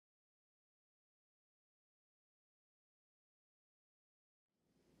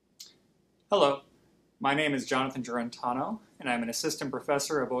Hello, my name is Jonathan Durantano, and I'm an assistant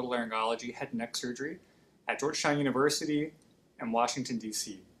professor of otolaryngology, head and neck surgery at Georgetown University in Washington,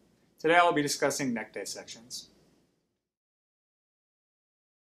 D.C. Today I will be discussing neck dissections.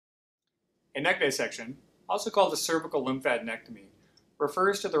 A neck dissection, also called a cervical lymphadenectomy,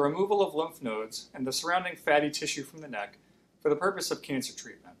 refers to the removal of lymph nodes and the surrounding fatty tissue from the neck for the purpose of cancer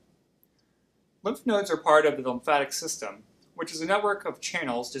treatment. Lymph nodes are part of the lymphatic system, which is a network of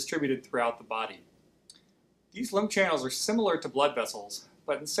channels distributed throughout the body. These lymph channels are similar to blood vessels,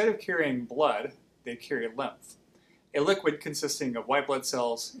 but instead of carrying blood, they carry lymph, a liquid consisting of white blood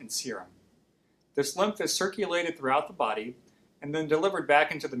cells and serum. This lymph is circulated throughout the body and then delivered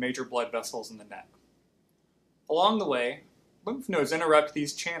back into the major blood vessels in the neck. Along the way, lymph nodes interrupt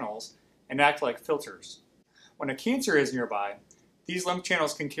these channels and act like filters. When a cancer is nearby, these lymph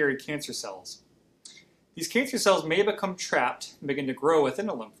channels can carry cancer cells. These cancer cells may become trapped and begin to grow within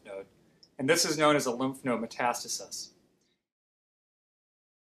a lymph node, and this is known as a lymph node metastasis.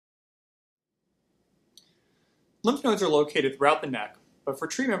 Lymph nodes are located throughout the neck, but for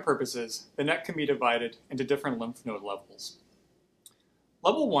treatment purposes, the neck can be divided into different lymph node levels.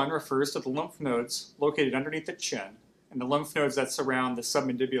 Level 1 refers to the lymph nodes located underneath the chin and the lymph nodes that surround the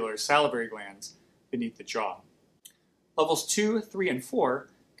submandibular salivary glands beneath the jaw. Levels 2, 3, and 4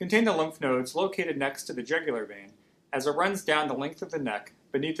 contain the lymph nodes located next to the jugular vein as it runs down the length of the neck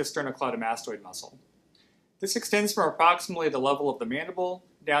beneath the sternocleidomastoid muscle. This extends from approximately the level of the mandible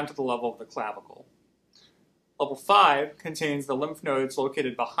down to the level of the clavicle. Level 5 contains the lymph nodes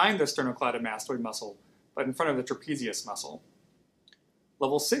located behind the sternocleidomastoid muscle, but in front of the trapezius muscle.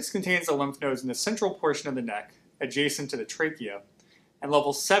 Level 6 contains the lymph nodes in the central portion of the neck, adjacent to the trachea, and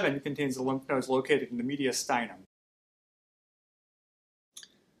level 7 contains the lymph nodes located in the mediastinum.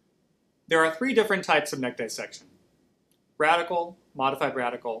 There are 3 different types of neck dissection: radical, modified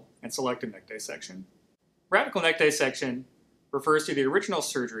radical, and selective neck dissection. Radical neck dissection refers to the original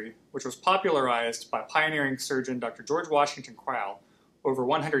surgery, which was popularized by pioneering surgeon Dr. George Washington Cryle over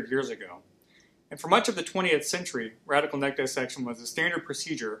 100 years ago. And for much of the 20th century, radical neck dissection was the standard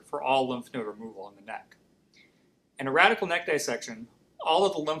procedure for all lymph node removal in the neck. In a radical neck dissection, all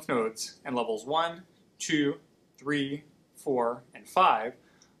of the lymph nodes in levels 1, 2, 3, 4, and 5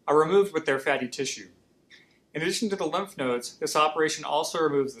 are removed with their fatty tissue. In addition to the lymph nodes, this operation also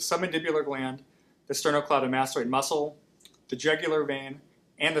removes the submandibular gland, the sternocleidomastoid muscle, the jugular vein,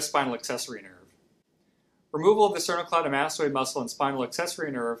 and the spinal accessory nerve. Removal of the sternocleidomastoid muscle and spinal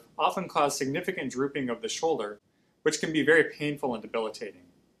accessory nerve often cause significant drooping of the shoulder, which can be very painful and debilitating.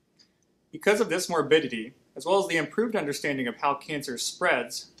 Because of this morbidity, as well as the improved understanding of how cancer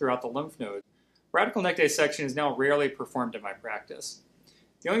spreads throughout the lymph nodes, radical neck dissection is now rarely performed in my practice.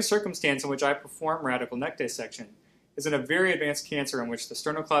 The only circumstance in which I perform radical neck dissection is in a very advanced cancer in which the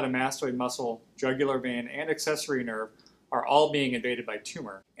sternocleidomastoid muscle, jugular vein, and accessory nerve are all being invaded by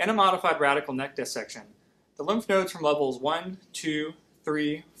tumor. In a modified radical neck dissection, the lymph nodes from levels 1, 2,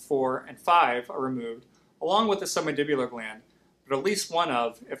 3, 4, and 5 are removed, along with the submandibular gland, but at least one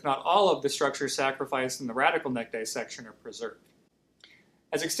of, if not all of, the structures sacrificed in the radical neck dissection are preserved.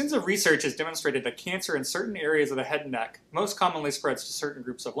 As extensive research has demonstrated that cancer in certain areas of the head and neck most commonly spreads to certain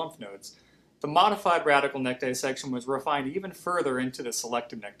groups of lymph nodes, the modified radical neck dissection was refined even further into the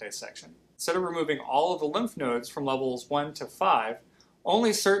selective neck dissection. Instead of removing all of the lymph nodes from levels 1 to 5,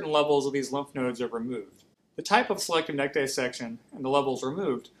 only certain levels of these lymph nodes are removed. The type of selective neck dissection and the levels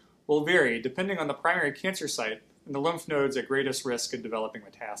removed will vary depending on the primary cancer site and the lymph nodes at greatest risk of developing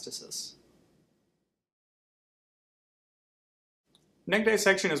metastasis. Neck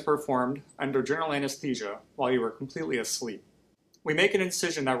dissection is performed under general anesthesia while you are completely asleep. We make an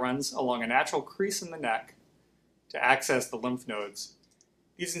incision that runs along a natural crease in the neck to access the lymph nodes.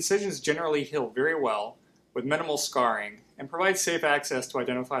 These incisions generally heal very well with minimal scarring and provide safe access to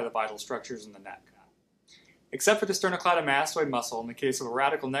identify the vital structures in the neck. Except for the sternocleidomastoid muscle in the case of a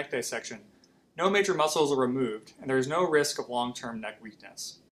radical neck dissection, no major muscles are removed and there is no risk of long-term neck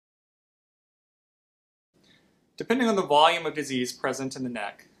weakness. Depending on the volume of disease present in the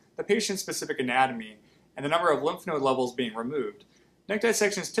neck, the patient's specific anatomy, and the number of lymph node levels being removed, neck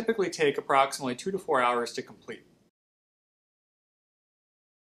dissections typically take approximately 2 to 4 hours to complete.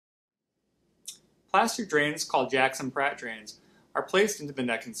 Plastic drains called Jackson-Pratt drains are placed into the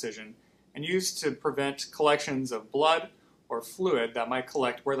neck incision and used to prevent collections of blood or fluid that might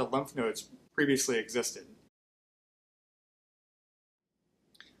collect where the lymph nodes previously existed.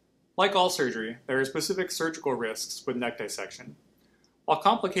 Like all surgery, there are specific surgical risks with neck dissection. While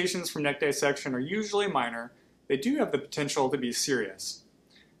complications from neck dissection are usually minor, they do have the potential to be serious.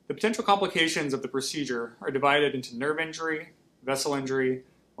 The potential complications of the procedure are divided into nerve injury, vessel injury,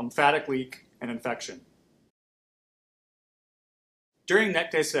 lymphatic leak, and infection. During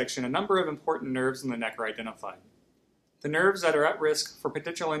neck dissection, a number of important nerves in the neck are identified. The nerves that are at risk for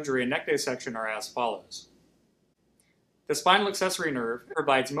potential injury in neck dissection are as follows. The spinal accessory nerve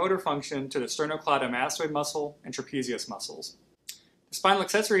provides motor function to the sternocleidomastoid muscle and trapezius muscles. The spinal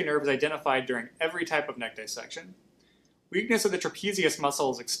accessory nerve is identified during every type of neck dissection. Weakness of the trapezius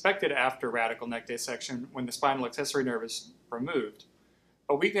muscle is expected after radical neck dissection when the spinal accessory nerve is removed,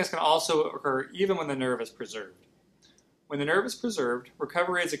 but weakness can also occur even when the nerve is preserved. When the nerve is preserved,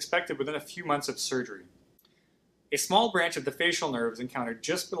 recovery is expected within a few months of surgery. A small branch of the facial nerve is encountered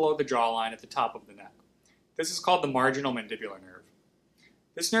just below the jawline at the top of the neck. This is called the marginal mandibular nerve.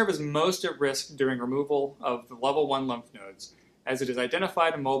 This nerve is most at risk during removal of the level 1 lymph nodes, as it is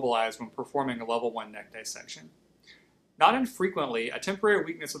identified and mobilized when performing a level 1 neck dissection. Not infrequently, a temporary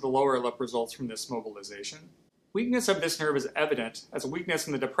weakness of the lower lip results from this mobilization. Weakness of this nerve is evident as a weakness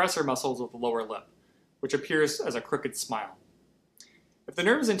in the depressor muscles of the lower lip, which appears as a crooked smile. If the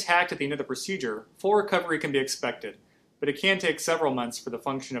nerve is intact at the end of the procedure, full recovery can be expected, but it can take several months for the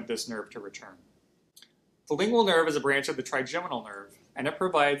function of this nerve to return. The lingual nerve is a branch of the trigeminal nerve, and it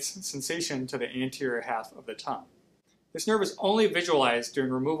provides sensation to the anterior half of the tongue. This nerve is only visualized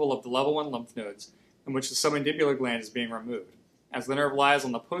during removal of the level 1 lymph nodes, in which the submandibular gland is being removed, as the nerve lies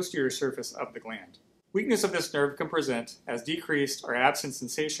on the posterior surface of the gland. Weakness of this nerve can present as decreased or absent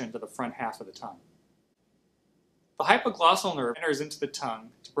sensation to the front half of the tongue. The hypoglossal nerve enters into the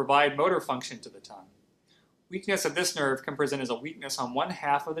tongue to provide motor function to the tongue. Weakness of this nerve can present as a weakness on one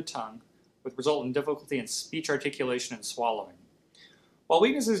half of the tongue, with resultant difficulty in speech articulation and swallowing. While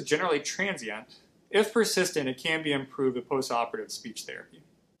weakness is generally transient, if persistent, it can be improved with postoperative speech therapy.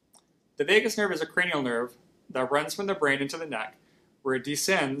 The vagus nerve is a cranial nerve that runs from the brain into the neck, where it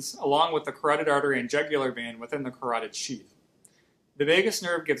descends along with the carotid artery and jugular vein within the carotid sheath. The vagus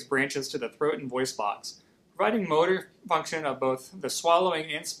nerve gives branches to the throat and voice box, providing motor function of both the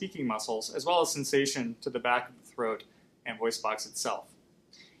swallowing and speaking muscles, as well as sensation to the back of the throat and voice box itself.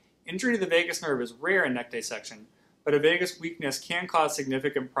 Injury to the vagus nerve is rare in neck dissection, but a vagus weakness can cause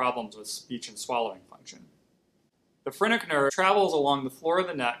significant problems with speech and swallowing function. The phrenic nerve travels along the floor of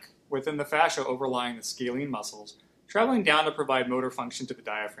the neck within the fascia overlying the scalene muscles, traveling down to provide motor function to the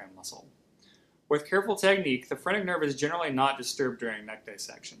diaphragm muscle. With careful technique, the phrenic nerve is generally not disturbed during neck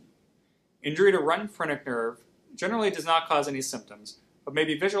dissection. Injury to one phrenic nerve generally does not cause any symptoms, but may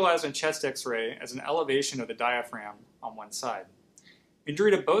be visualized on chest X-ray as an elevation of the diaphragm on one side.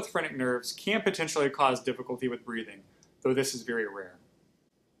 Injury to both phrenic nerves can potentially cause difficulty with breathing, though this is very rare.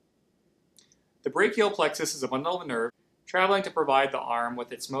 The brachial plexus is a bundle of nerve traveling to provide the arm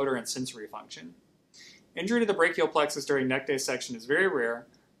with its motor and sensory function. Injury to the brachial plexus during neck dissection is very rare,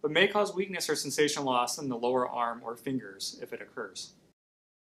 but may cause weakness or sensation loss in the lower arm or fingers if it occurs.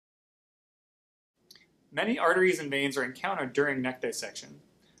 Many arteries and veins are encountered during neck dissection.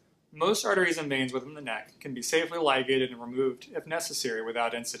 Most arteries and veins within the neck can be safely ligated and removed if necessary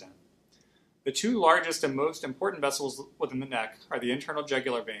without incident. The two largest and most important vessels within the neck are the internal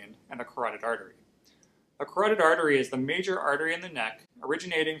jugular vein and the carotid artery. The carotid artery is the major artery in the neck,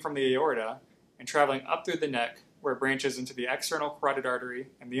 originating from the aorta and traveling up through the neck, where it branches into the external carotid artery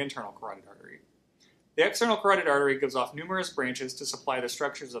and the internal carotid artery. The external carotid artery gives off numerous branches to supply the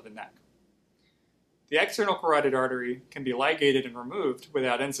structures of the neck. The external carotid artery can be ligated and removed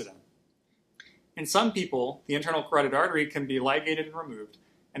without incident. In some people, the internal carotid artery can be ligated and removed,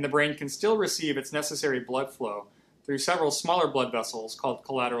 and the brain can still receive its necessary blood flow through several smaller blood vessels called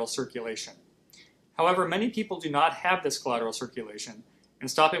collateral circulation. However, many people do not have this collateral circulation,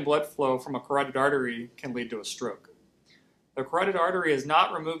 and stopping blood flow from a carotid artery can lead to a stroke. The carotid artery is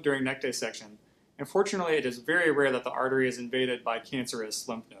not removed during neck dissection, and fortunately it is very rare that the artery is invaded by cancerous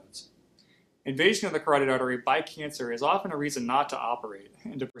lymph nodes. Invasion of the carotid artery by cancer is often a reason not to operate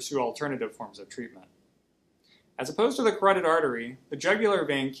and to pursue alternative forms of treatment. As opposed to the carotid artery, the jugular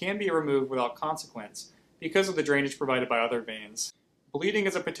vein can be removed without consequence because of the drainage provided by other veins. Bleeding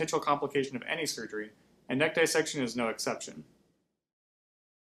is a potential complication of any surgery, and neck dissection is no exception.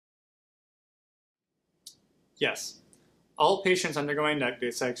 Yes, all patients undergoing neck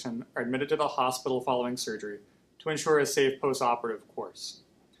dissection are admitted to the hospital following surgery to ensure a safe post-operative course.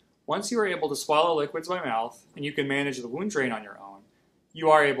 Once you are able to swallow liquids by mouth and you can manage the wound drain on your own, you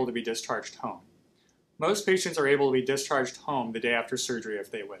are able to be discharged home. Most patients are able to be discharged home the day after surgery if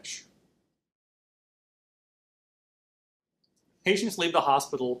they wish. Patients leave the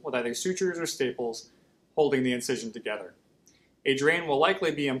hospital with either sutures or staples holding the incision together. A drain will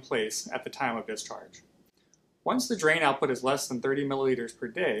likely be in place at the time of discharge. Once the drain output is less than 30 milliliters per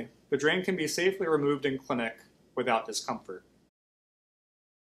day, the drain can be safely removed in clinic without discomfort.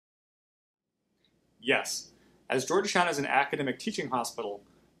 Yes, as Georgetown is an academic teaching hospital,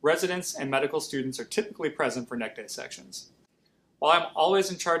 residents and medical students are typically present for neck dissections. While I'm always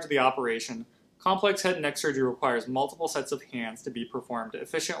in charge of the operation, complex head and neck surgery requires multiple sets of hands to be performed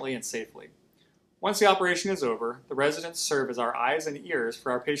efficiently and safely. Once the operation is over, the residents serve as our eyes and ears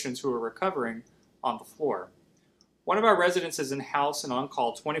for our patients who are recovering on the floor. One of our residents is in-house and on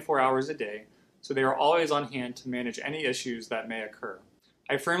call 24 hours a day, so they are always on hand to manage any issues that may occur.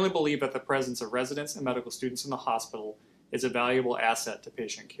 I firmly believe that the presence of residents and medical students in the hospital is a valuable asset to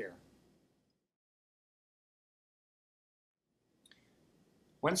patient care.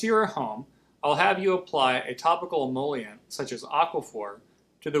 Once you are home, I'll have you apply a topical emollient, such as Aquaphor,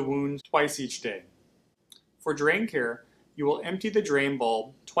 to the wound twice each day. For drain care, you will empty the drain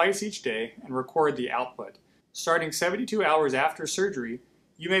bulb twice each day and record the output. Starting 72 hours after surgery,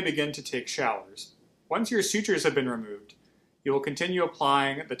 you may begin to take showers. Once your sutures have been removed, you will continue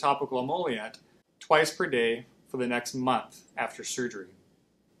applying the topical emollient twice per day for the next month after surgery.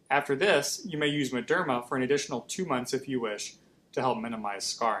 After this, you may use Mederma for an additional 2 months if you wish to help minimize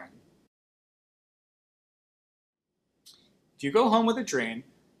scarring. If you go home with a drain,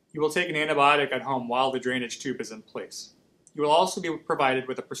 you will take an antibiotic at home while the drainage tube is in place. You will also be provided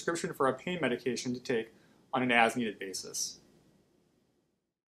with a prescription for a pain medication to take on an as-needed basis.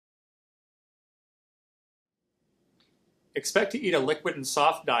 Expect to eat a liquid and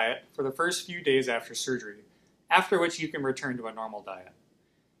soft diet for the first few days after surgery, after which you can return to a normal diet.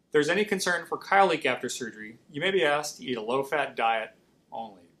 If there's any concern for chyle leak after surgery, you may be asked to eat a low-fat diet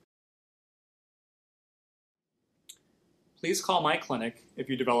only. Please call my clinic if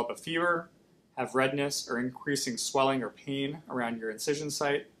you develop a fever, have redness or increasing swelling or pain around your incision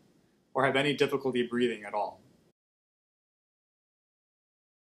site, or have any difficulty breathing at all.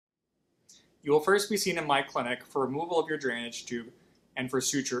 You will first be seen in my clinic for removal of your drainage tube and for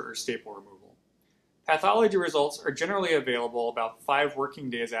suture or staple removal. Pathology results are generally available about 5 working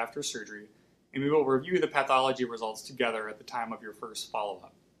days after surgery, and we will review the pathology results together at the time of your first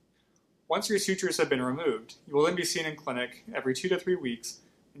follow-up. Once your sutures have been removed, you will then be seen in clinic every 2 to 3 weeks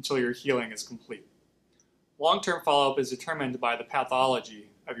until your healing is complete. Long-term follow-up is determined by the pathology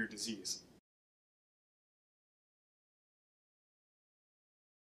of your disease.